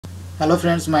Hello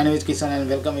friends, my name is Kishan and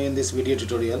welcome you in this video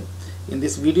tutorial. In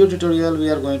this video tutorial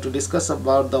we are going to discuss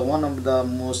about the one of the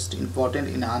most important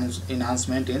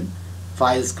enhancement in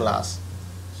files class.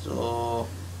 So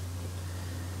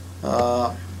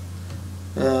uh,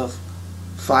 uh,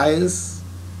 files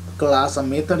class, a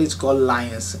method is called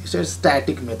lines. It's a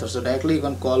static method, so directly you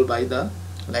can call by the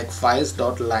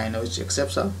files.line, which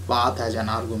accepts a path as an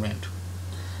argument.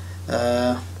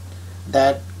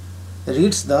 That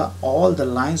reads all the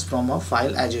lines from a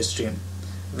file as a stream.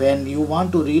 When you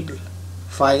want to read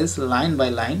files line by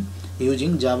line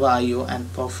using Java IO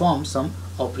and perform some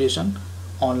operation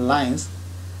on lines,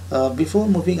 before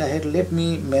moving ahead, let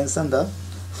me mention the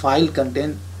file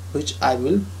content which I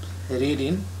will read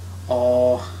in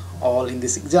all in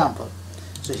this example.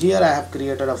 So here I have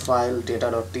created a file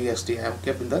data.txt. I have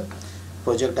kept in the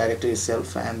project directory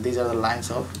itself, and these are the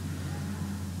lines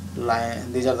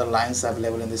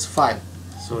available in this file.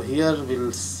 So here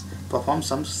we'll perform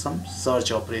some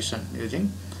search operation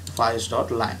using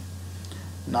files.line.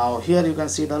 Now here you can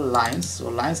see the lines. So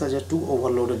lines are just two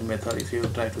overloaded method. If you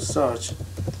try to search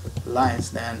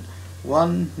lines, then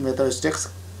one method is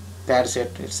text char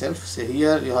set itself. So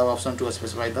here you have option to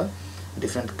specify the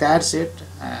different char set,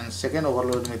 and second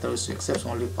overloaded method is accepts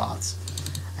only paths,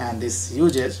 and this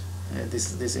uses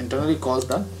this internally calls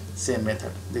the same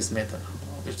method, this method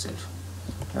itself,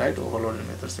 right? Overloaded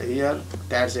method. So here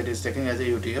char set is taking as a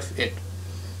UTF-8.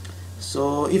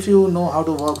 So if you know how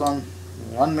to work on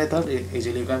one method,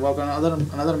 easily you can work on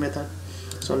another method.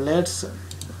 So let's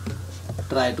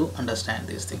try to understand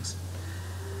these things.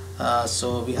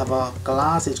 So we have a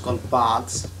class, it's called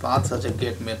paths. Paths are a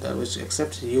get method which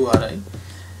accepts URI,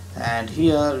 and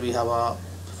here we have a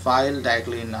file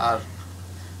directly in our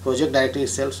project directory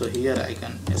itself. So here I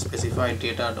can specify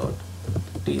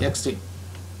data.txt,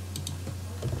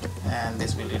 and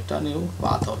this will return you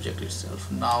path object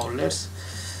itself. Now let's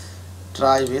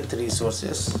try with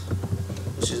resources,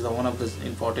 which is the one of the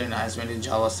important enhancement in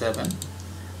Java 7.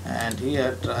 And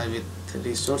here try with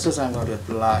resources I'm going to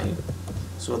apply,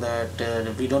 so that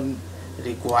we don't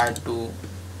require to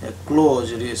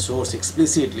close resource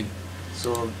explicitly.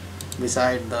 So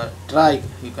beside the try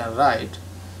you can write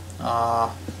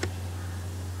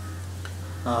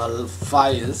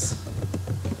files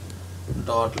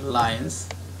dot lines,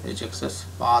 which accepts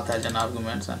path as an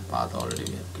arguments, and path already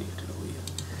we have created over here.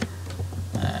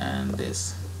 And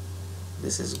this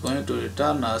is going to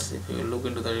return us, if you look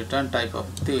into the return type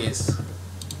of this,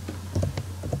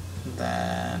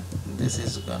 then this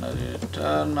is gonna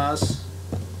return us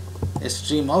a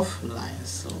stream of lines.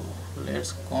 So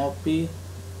let's copy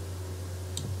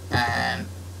and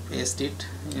paste it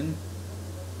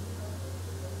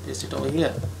over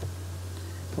here.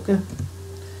 Okay,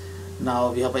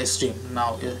 now we have a stream.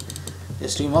 Now a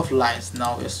stream of lines.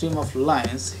 Now a stream of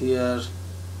lines here,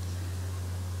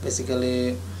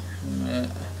 basically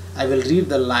I will read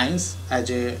the lines as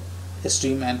a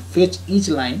stream and fetch each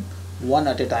line one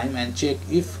at a time and check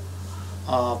if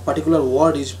a particular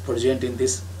word is present in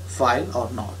this file or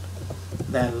not.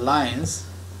 Then lines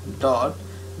dot,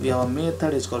 we have a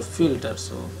method is called filter.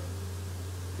 So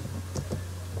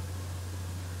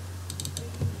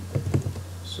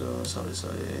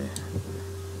sorry,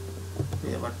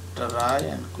 we have a try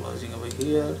and closing over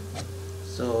here.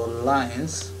 So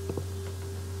lines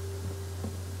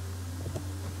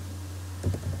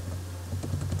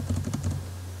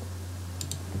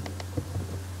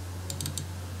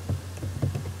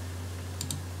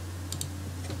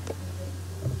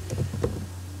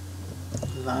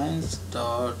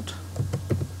dot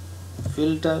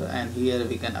filter, and here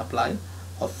we can apply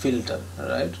a filter,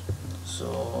 right?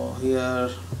 So here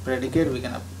predicate we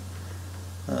can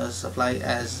supply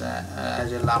as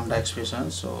a lambda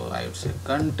expression. So I would say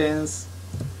contains,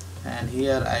 and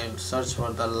here I will search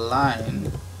for the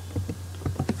line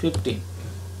 15,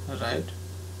 right?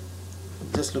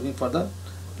 Just looking for the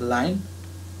line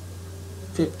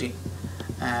 15,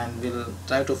 and we'll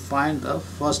try to find the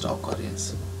first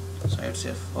occurrence. So I would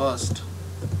say first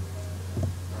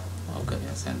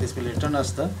occurrence, and this will return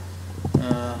us the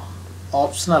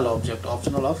optional object,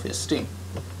 optional of a string,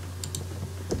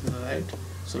 right?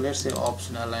 So let's say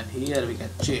optional, and here we can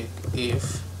check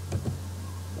if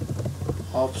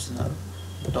optional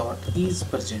dot is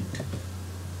present.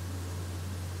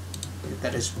 If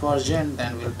that is present,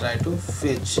 then we'll try to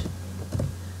fetch.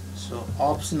 So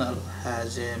optional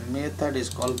has a method is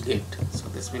called get. So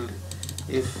this will,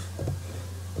 if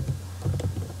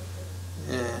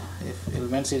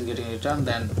elements is getting returned,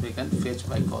 then we can fetch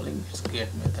by calling its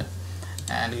get method.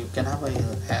 And you can have a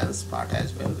else part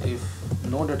as well. If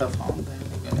no data found, then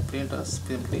you can print us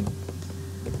simply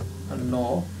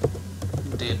no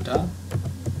data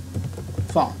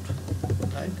found,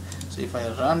 right? So if I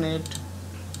run it,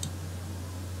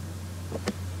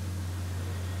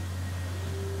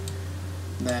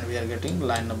 then we are getting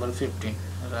line number 15,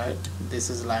 right? This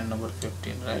is line number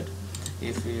 15, right?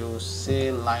 If you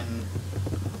say line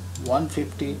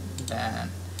 150, then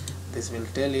this will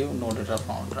tell you no data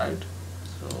found, right?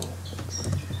 So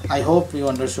I hope you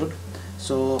understood.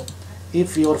 So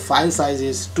if your file size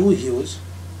is too huge,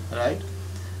 right,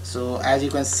 so as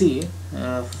you can see,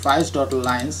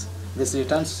 files.lines, this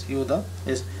returns you the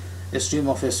a stream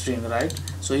of a string, right?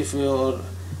 So if your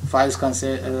files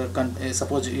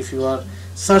suppose if you are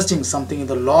searching something in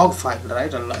the log file,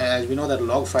 right, as we know that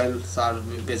log files are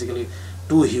basically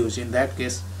too huge, in that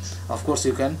case of course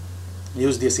you can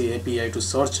use this API to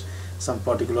search some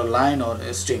particular line or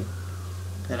a string,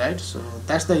 right? So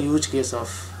that's the use case of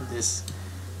this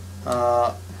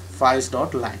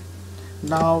files.line.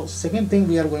 Now second thing,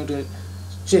 we are going to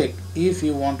check if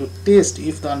you want to test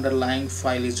if the underlying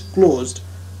file is closed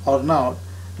or not,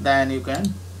 then you can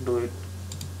do it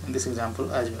in this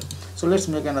example as well. So let's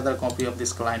make another copy of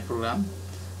this client program.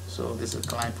 So this is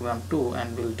client program 2,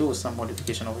 and we'll do some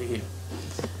modification over here.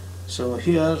 So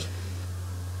here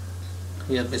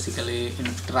basically in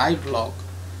try block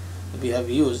we have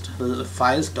used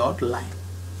files.line,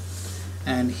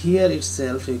 and here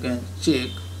itself you can check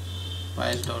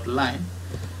files.line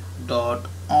dot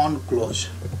on close.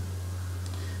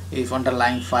 If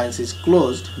underlying files is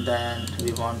closed, then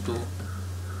we want to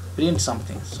print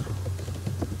something.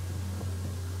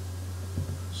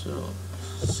 So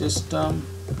system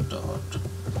dot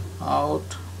out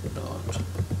dot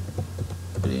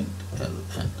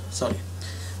println, sorry,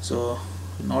 so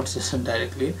not system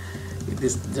directly,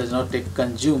 this does not take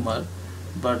consumer,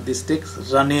 but this takes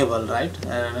runnable, right?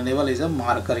 Runnable is a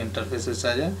marker interface, which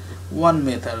has a one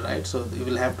method, right? So we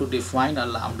will have to define a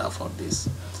lambda for this.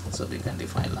 So we can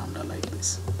define lambda like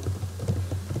this.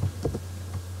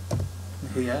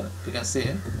 Here we can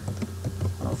say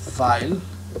file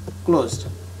closed.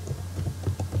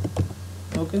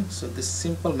 Okay, so this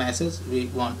simple message we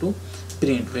want to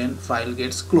print when file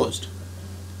gets closed,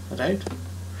 right?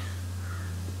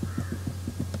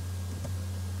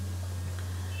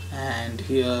 And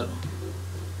here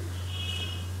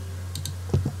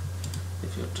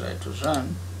if you try to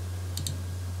run,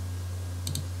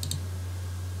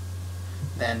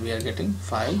 then we are getting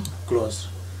file closed,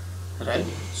 right?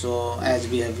 So as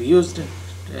we have used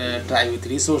try with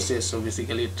resources, so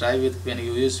basically when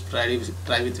you use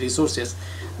try with resources,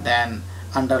 then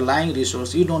underlying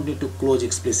resource you don't need to close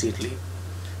explicitly,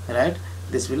 right?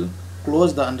 This will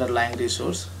close the underlying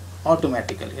resource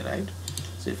automatically, right?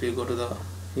 So if you go to the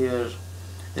here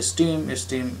extend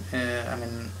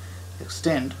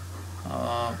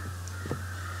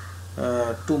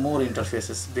two more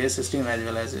interfaces, base system as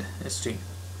well as a stream,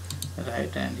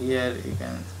 right? And here you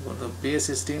can go to the base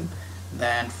system,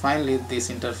 then finally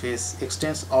this interface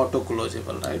extends auto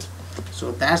closable, right?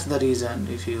 So that's the reason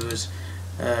if you use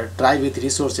try with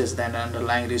resources, then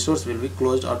underlying resource will be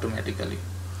closed automatically.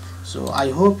 So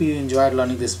I hope you enjoyed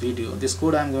learning this video. This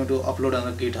code I am going to upload on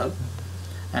the GitHub,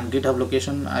 and GitHub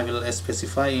location I will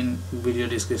specify in video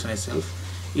description itself.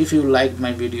 If you liked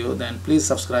my video, then please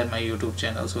subscribe my YouTube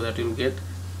channel so that you will get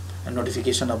a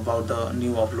notification about the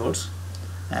new uploads.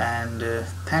 And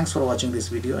thanks for watching this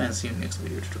video, and see you in next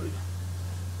video tutorial.